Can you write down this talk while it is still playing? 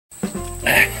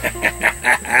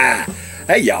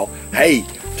Hey y'all, hey,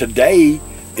 today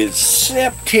is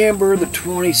September the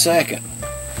 22nd.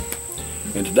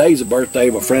 And today's the birthday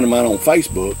of a friend of mine on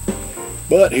Facebook,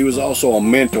 but he was also a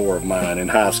mentor of mine in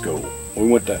high school. We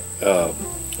went to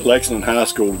Lexington High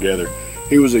School together.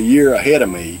 He was a year ahead of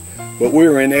me, but we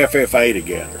were in FFA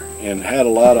together and had a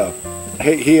lot of,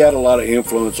 he had a lot of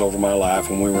influence over my life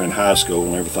when we were in high school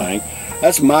and everything.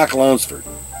 That's Mike Lunsford.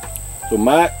 So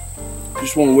Mike,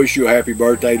 just want to wish you a happy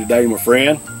birthday today, my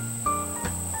friend.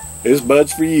 This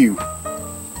bud's for you.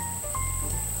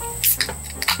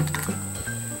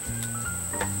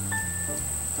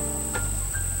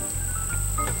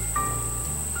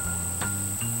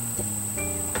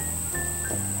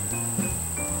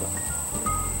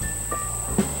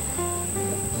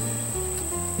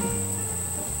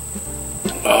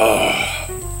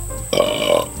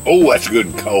 Oh, that's good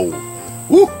and cold.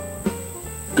 Woo!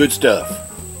 Good stuff.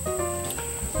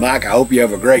 Mike, I hope you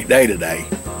have a great day today.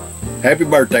 Happy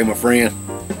birthday, my friend.